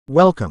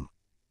Welcome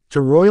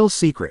to Royal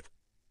Secret.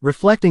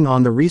 Reflecting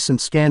on the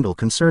recent scandal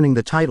concerning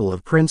the title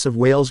of Prince of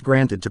Wales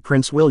granted to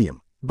Prince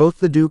William, both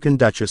the Duke and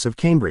Duchess of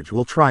Cambridge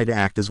will try to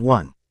act as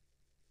one.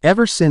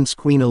 Ever since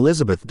Queen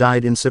Elizabeth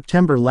died in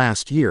September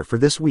last year for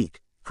this week,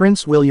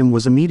 Prince William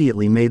was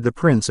immediately made the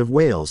Prince of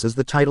Wales as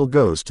the title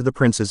goes to the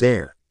prince's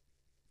heir.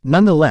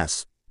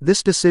 Nonetheless,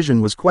 this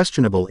decision was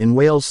questionable in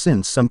Wales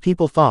since some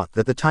people thought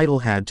that the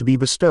title had to be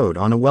bestowed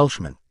on a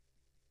Welshman.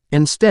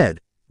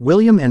 Instead,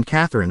 William and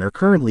Catherine are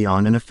currently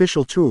on an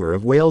official tour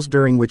of Wales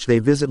during which they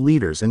visit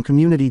leaders and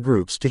community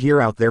groups to hear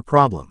out their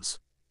problems.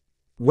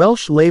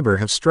 Welsh Labour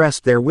have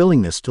stressed their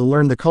willingness to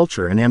learn the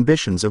culture and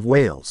ambitions of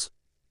Wales.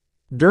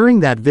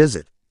 During that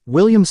visit,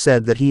 William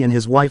said that he and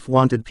his wife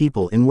wanted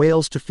people in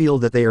Wales to feel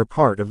that they are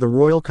part of the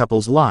royal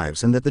couple's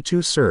lives and that the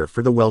two serve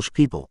for the Welsh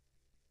people.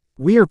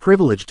 We are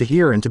privileged to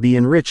hear and to be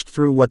enriched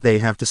through what they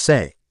have to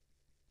say.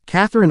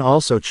 Catherine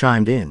also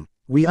chimed in,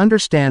 "We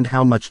understand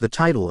how much the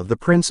title of the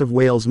Prince of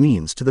Wales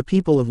means to the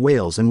people of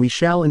Wales, and we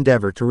shall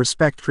endeavour to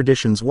respect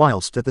traditions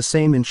whilst at the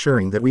same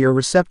ensuring that we are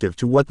receptive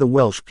to what the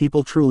Welsh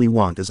people truly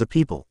want as a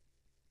people."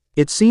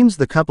 It seems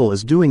the couple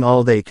is doing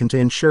all they can to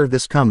ensure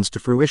this comes to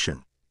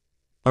fruition.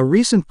 A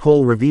recent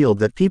poll revealed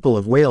that people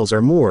of Wales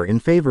are more in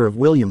favour of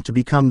William to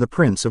become the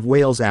Prince of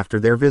Wales after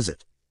their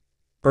visit.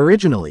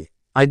 Originally,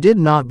 I did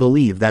not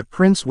believe that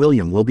Prince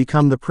William will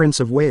become the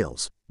Prince of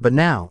Wales, but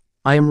now,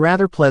 I am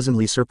rather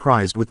pleasantly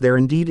surprised with their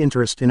indeed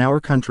interest in our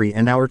country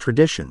and our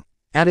tradition,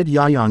 added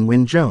Ieuan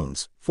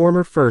Wyn-Jones,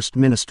 former First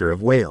Minister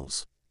of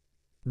Wales.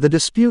 The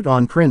dispute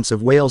on Prince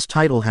of Wales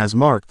title has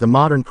marked the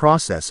modern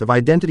process of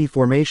identity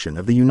formation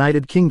of the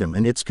United Kingdom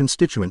and its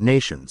constituent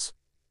nations.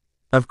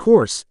 Of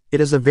course,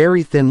 it is a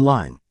very thin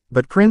line,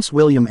 but Prince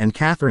William and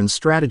Catherine's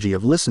strategy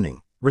of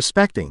listening,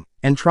 respecting,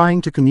 and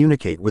trying to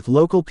communicate with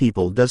local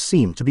people does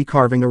seem to be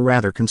carving a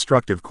rather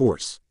constructive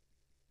course.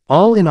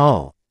 All in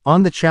all,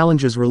 on the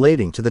challenges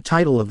relating to the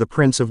title of the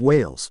Prince of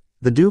Wales,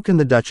 the Duke and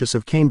the Duchess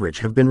of Cambridge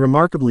have been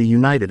remarkably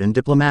united and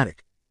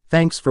diplomatic.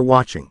 Thanks for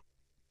watching.